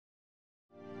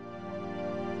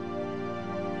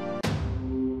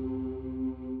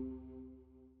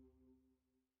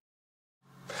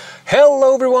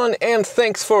Hello everyone, and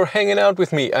thanks for hanging out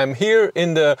with me. I'm here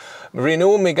in the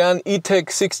Renault Megane E-Tech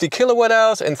 60 kilowatt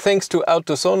hours, and thanks to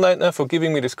AutoZoneleitner for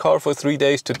giving me this car for 3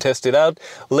 days to test it out.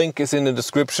 Link is in the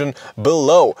description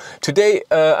below. Today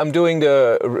I'm doing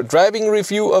the driving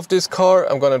review of this car.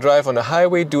 I'm gonna drive on the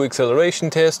highway, do acceleration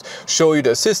test, show you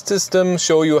the assist system,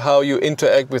 show you how you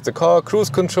interact with the car, cruise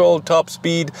control, top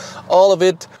speed, all of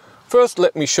it. First,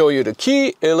 let me show you the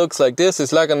key. It looks like this.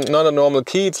 It's like not a normal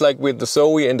key. It's like with the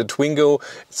Zoe and the Twingo.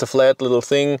 It's a flat little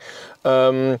thing.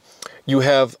 You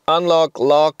have unlock,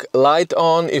 lock, light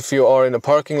on if you are in a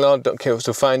parking lot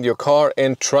to find your car,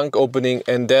 and trunk opening,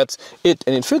 and that's it.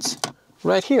 And it fits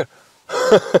right here.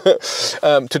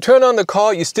 To turn on the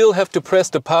car, you still have to press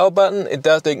the power button.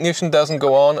 The ignition doesn't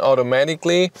go on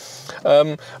automatically.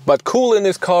 But cool in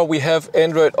this car, we have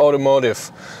Android Automotive.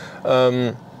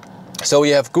 So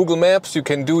you have Google Maps, you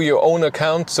can do your own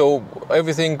account, so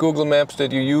everything Google Maps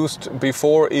that you used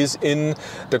before is in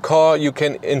the car. You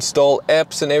can install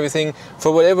apps and everything.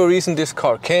 For whatever reason this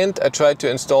car can't. I tried to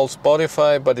install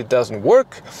Spotify, but it doesn't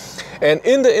work. And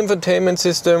in the infotainment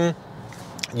system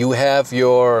you have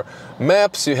your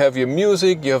maps, you have your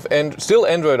music, you have still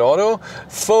Android Auto,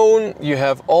 phone, you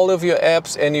have all of your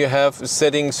apps, and you have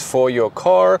settings for your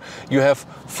car. You have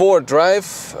 4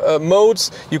 drive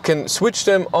modes. You can switch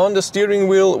them on the steering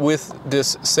wheel with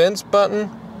this sense button.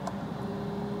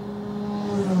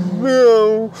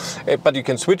 No. But you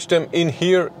can switch them in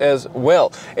here as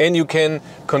well, and you can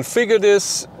configure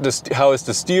this. How is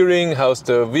the steering, how's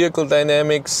the vehicle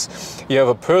dynamics. You have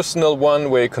a personal one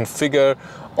where you configure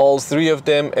all 3 of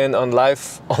them, and on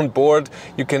live on board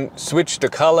you can switch the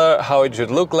color, how it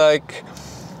should look like,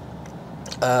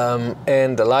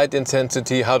 and the light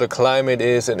intensity, how the climate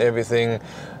is, and everything.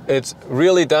 It's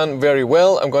really done very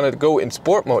well. I'm going to go in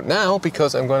sport mode now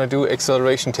because I'm going to do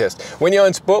acceleration test. When you're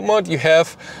in sport mode, you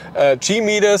have G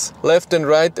meters left and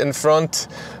right and front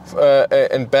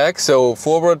and back, so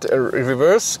forward,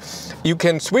 reverse. You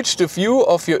can switch the view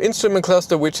of your instrument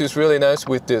cluster, which is really nice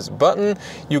with this button.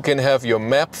 You can have your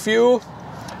map view,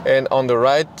 and on the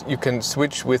right you can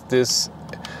switch with this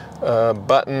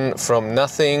button from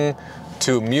nothing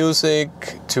to music,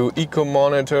 to eco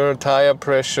monitor, tire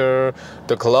pressure,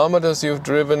 the kilometers you've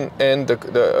driven, and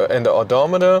the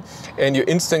odometer, and your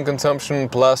instant consumption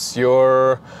plus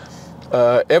your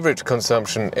average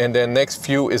consumption. And then next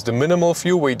view is the minimal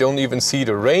view, where you don't even see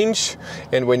the range,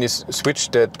 and when you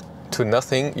switch that to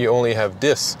nothing you only have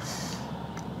this.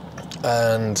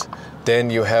 And then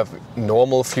you have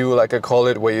normal view, like I call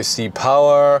it, where you see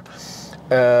power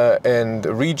and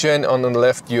regen. On the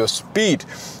left your speed.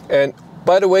 And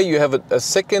by the way, you have a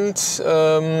second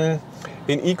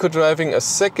in eco driving, a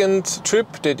second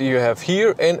trip that you have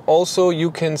here, and also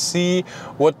you can see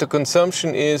what the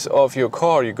consumption is of your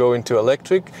car. You go into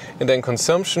electric and then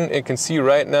consumption. You can see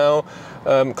right now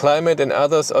climate and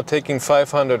others are taking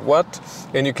 500 watt,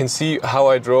 and you can see how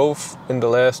I drove in the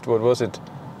last, what was it,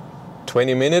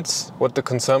 20 minutes, what the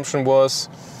consumption was.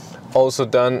 Also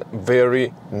done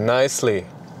very nicely.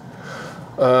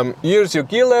 Here's your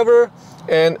gear lever.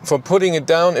 And for putting it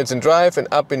down, it's in drive, and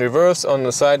up in reverse. On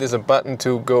the side is a button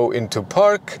to go into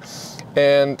park,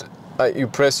 and you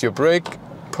press your brake,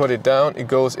 put it down, it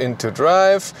goes into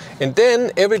drive. And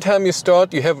then every time you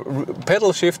start, you have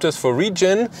pedal shifters for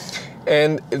regen,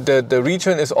 and the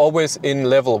regen is always in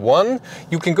level 1.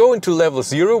 You can go into level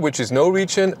 0, which is no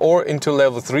regen, or into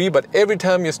level 3, but every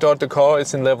time you start the car,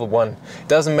 it's in level 1.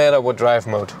 Doesn't matter what drive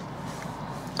mode.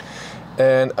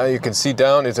 And you can see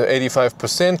down it's at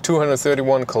 85%,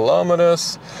 231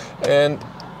 kilometers, and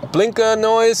blinker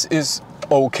noise is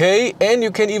okay, and you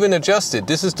can even adjust it.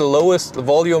 This is the lowest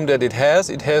volume that it has.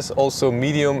 It has also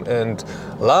medium and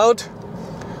loud.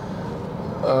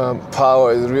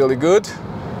 Power is really good,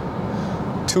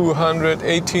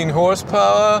 218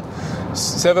 horsepower,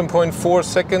 7.4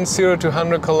 seconds, 0 to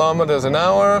 100 kilometers an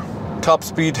hour, top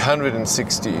speed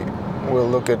 160. We'll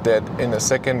look at that in a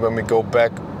second when we go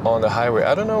back on the highway.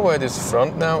 I don't know why this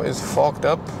front now is fogged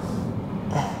up.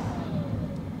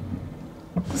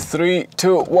 3,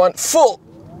 2, 1, full!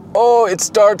 Oh, it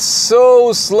starts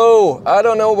so slow. I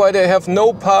don't know why they have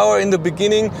no power in the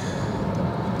beginning.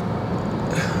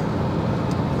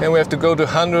 And we have to go to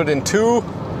 102,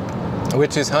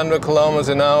 which is 100 kilometers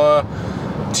an hour.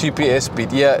 GPS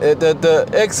speed. Yeah, the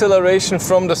acceleration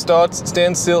from the start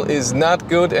standstill is not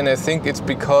good, and I think it's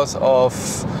because of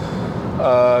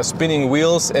spinning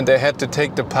wheels, and they had to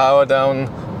take the power down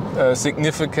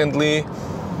significantly,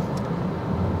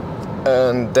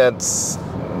 and that's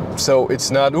so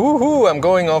it's not woohoo, I'm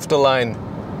going off the line.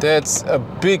 That's a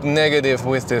big negative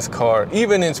with this car,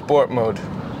 even in sport mode.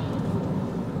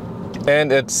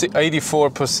 and at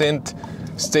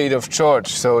 84% state of charge,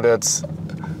 so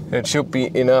it should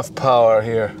be enough power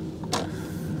here.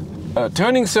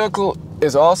 Turning circle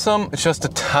is awesome. It's just a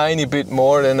tiny bit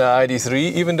more than the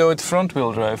ID3, even though it's front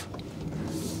wheel drive.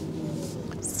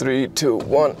 3, 2,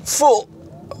 1, full.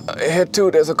 I had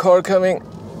to, there's a car coming.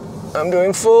 I'm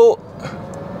doing full.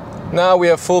 Now we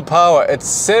have full power at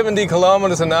 70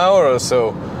 kilometers an hour or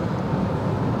so.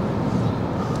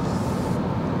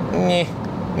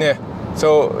 Yeah.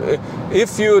 So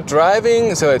if you're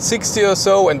driving, so at 60 or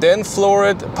so, and then floor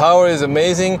it, power is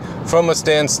amazing. From a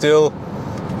standstill,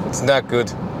 it's not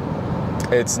good.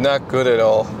 It's not good at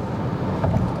all.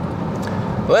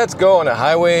 Let's go on a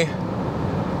highway.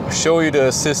 Show you the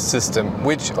assist system,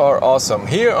 which are awesome.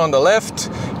 Here on the left,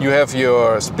 you have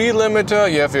your speed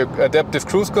limiter, you have your adaptive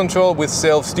cruise control with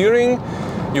self-steering.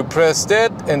 You press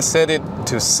that and set it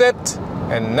to set,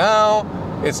 and now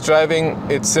it's driving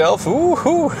itself.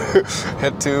 Woohoo!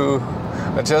 Had to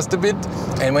adjust a bit.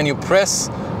 And when you press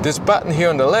this button here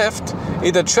on the left,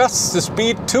 it adjusts the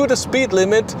speed to the speed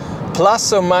limit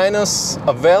plus or minus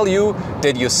a value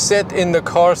that you set in the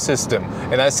car system.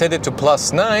 And I set it to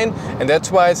 +9, and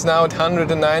that's why it's now at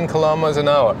 109 kilometers an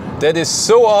hour. That is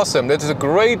so awesome. That is a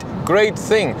great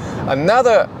thing.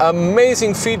 Another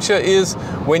amazing feature is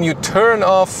when you turn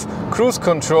off cruise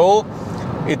control,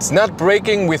 it's not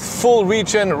braking with full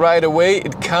regen right away.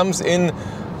 It comes in,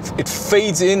 it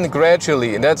fades in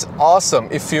gradually, and that's awesome.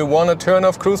 If you want to turn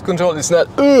off cruise control, it's not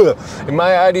in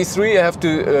my ID3 I have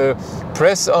to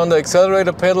press on the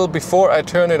accelerator pedal before I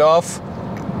turn it off,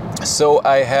 so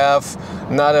I have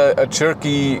not a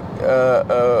jerky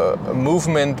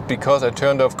movement because I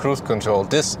turned off cruise control.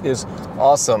 This is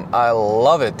awesome. I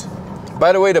love it.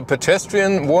 By the way, the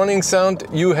pedestrian warning sound,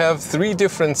 you have 3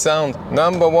 different sounds.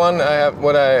 Number 1,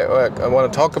 what I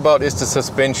want to talk about is the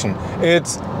suspension.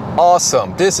 It's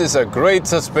awesome. This is a great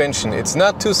suspension. It's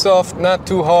not too soft, not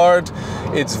too hard.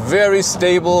 It's very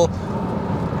stable.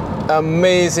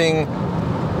 Amazing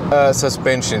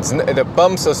suspensions. The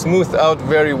bumps are smoothed out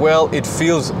very well. It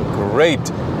feels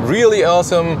great. Really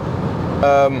awesome.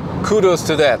 Kudos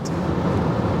to that.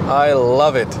 I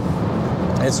love it.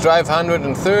 Let's drive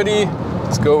 130.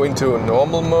 Let's go into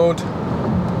normal mode.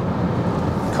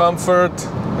 Comfort,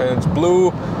 and it's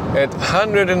blue at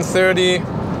 130.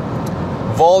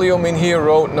 Volume in here,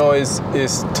 road noise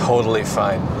is totally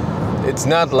fine. It's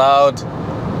not loud.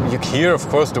 You hear, of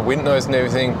course, the wind noise and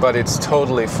everything, but it's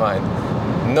totally fine.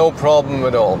 No problem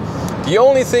at all. The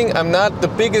only thing I'm not the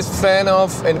biggest fan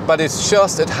of, but it's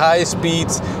just at high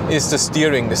speeds, is the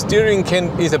steering. The steering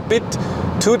is a bit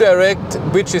too direct,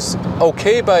 which is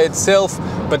okay by itself,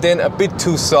 but then a bit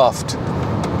too soft.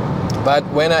 But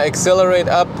when I accelerate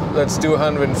up, let's do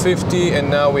 150, and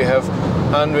now we have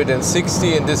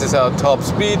 160, and this is our top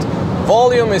speed.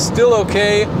 Volume is still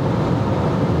okay,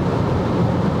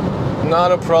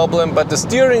 not a problem, but the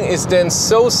steering is then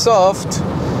so soft,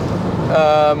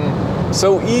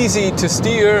 so easy to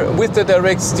steer with the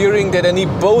direct steering that I need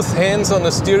both hands on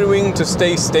the steering wheel to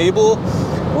stay stable.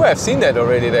 Oh, I've seen that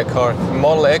already, that car,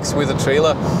 Model X with a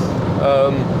trailer.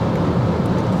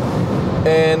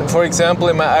 And for example,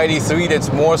 in my ID3,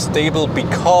 that's more stable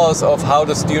because of how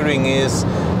the steering is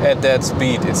at that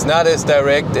speed. It's not as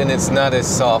direct and it's not as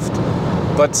soft,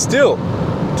 but still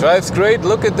drives great.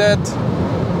 Look at that.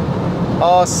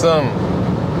 Awesome.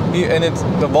 And it's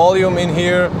the volume in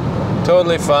here,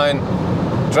 totally fine.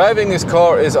 Driving this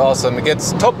car is awesome. It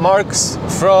gets top marks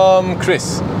from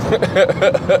Chris.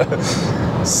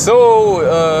 So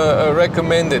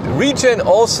recommended. Regen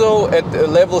also at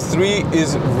level 3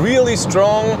 is really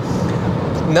strong.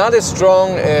 Not as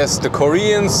strong as the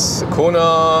Koreans,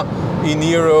 Kona,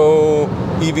 e-Niro,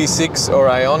 EV6 or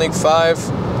Ioniq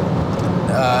 5.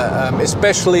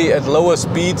 Especially at lower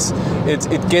speeds,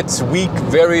 it gets weak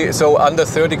so under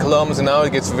 30 kilometers an hour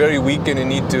it gets very weak and you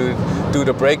need to do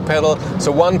the brake pedal.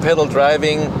 So one pedal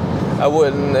driving, I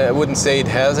wouldn't say it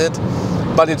has it,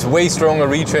 but it's way stronger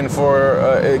regen, for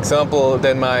example,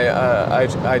 than my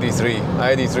ID3.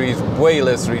 ID3 is way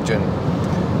less regen.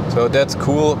 So that's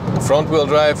cool. Front wheel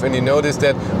drive, and you notice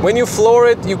that when you floor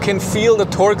it, you can feel the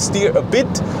torque steer a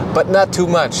bit, but not too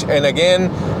much. And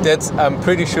again, that's, I'm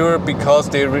pretty sure, because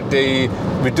they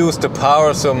reduce the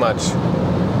power so much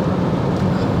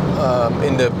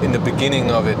in the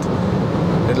beginning of it.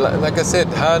 Like I said,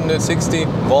 160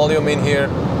 volume in here,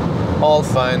 all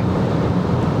fine,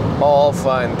 all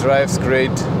fine. Drives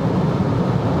great.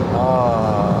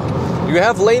 You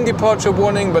have lane departure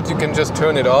warning, but you can just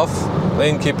turn it off.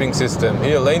 Lane keeping system.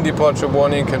 Here, lane departure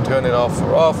warning, can turn it off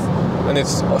or off, and it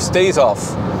stays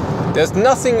off. There's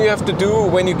nothing you have to do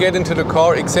when you get into the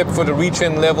car except for the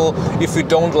regen level if you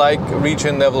don't like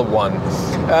regen level 1.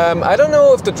 I don't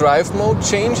know if the drive mode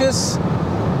changes.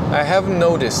 I haven't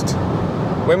noticed.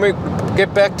 When we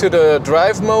get back to the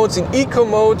drive modes, in eco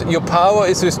mode your power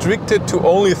is restricted to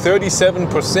only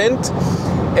 37%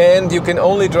 and you can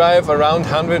only drive around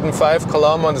 105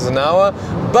 kilometers an hour,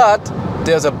 but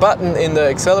there's a button in the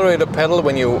accelerator pedal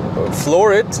when you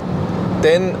floor it,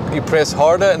 then you press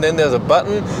harder and then there's a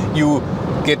button, you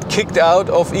get kicked out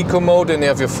of eco mode and you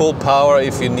have your full power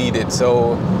if you need it,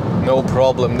 so no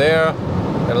problem there.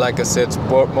 And like I said,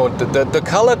 sport mode, the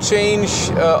color change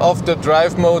of the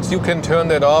drive modes, you can turn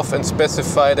that off and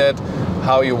specify that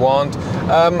how you want.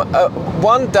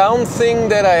 One down thing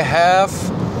that I have,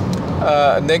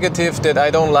 negative that I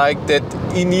don't like, that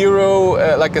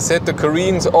e-Niro, like I said, the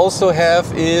Koreans also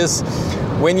have, is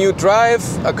when you drive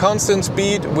a constant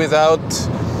speed without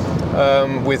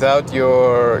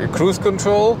your cruise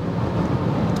control,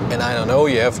 and I don't know,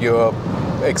 you have your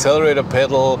accelerator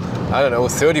pedal, I don't know,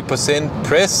 30%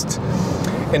 pressed,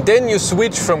 and then you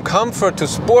switch from comfort to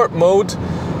sport mode.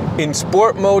 In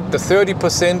sport mode, the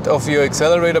 30% of your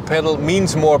accelerator pedal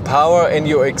means more power and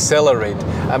you accelerate.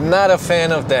 I'm not a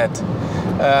fan of that.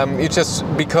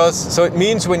 So it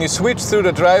means when you switch through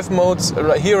the drive modes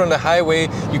right here on the highway,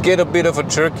 you get a bit of a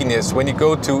jerkiness. When you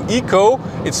go to eco,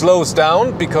 it slows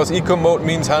down because eco mode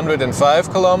means 105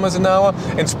 kilometers an hour,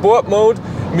 and sport mode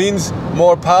means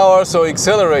more power, so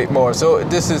accelerate more. So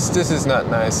this is not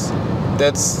nice.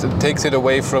 That takes it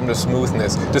away from the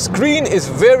smoothness. The screen is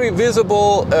very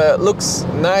visible, looks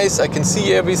nice. I can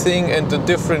see everything and the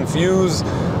different views,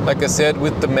 like I said,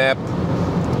 with the map.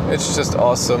 It's just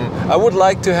awesome. I would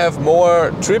like to have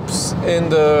more trips in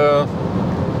the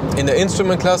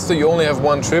instrument cluster. You only have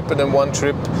one trip and then one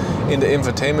trip in the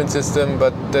infotainment system,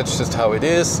 but that's just how it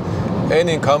is. And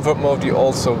in comfort mode you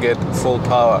also get full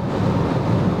power.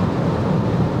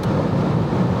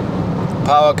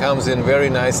 Power comes in very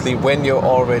nicely when you're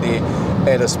already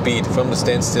at a speed. From the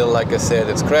standstill, like I said,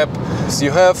 it's crap. So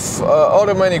you have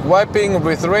automatic wiping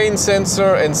with rain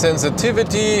sensor and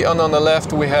sensitivity, and on the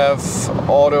left we have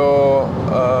auto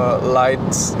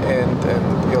lights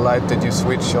and your light that you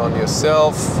switch on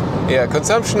yourself. Yeah,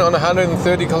 consumption on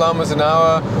 130 kilometers an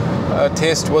hour.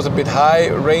 Test was a bit high.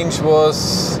 Range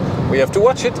was, we have to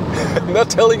watch it. I'm not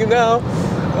telling you now.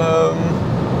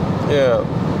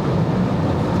 Yeah.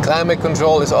 Climate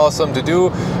control is awesome to do.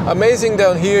 Amazing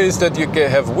down here is that you can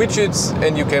have widgets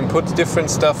and you can put different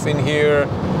stuff in here.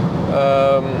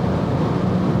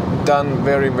 Done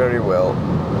very, very well.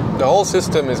 The whole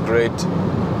system is great.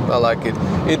 I like it.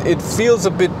 It feels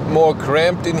a bit more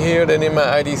cramped in here than in my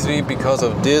ID3 because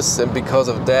of this and because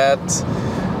of that.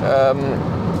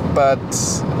 But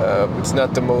it's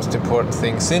not the most important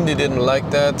thing. Cindy didn't like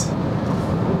that.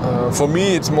 For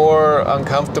me, it's more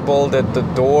uncomfortable that the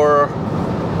door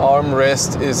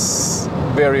armrest is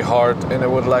very hard and I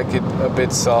would like it a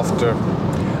bit softer.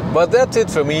 But that's it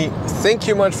for me. Thank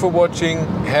you much for watching.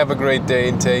 Have a great day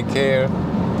and take care.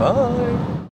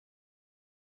 Bye.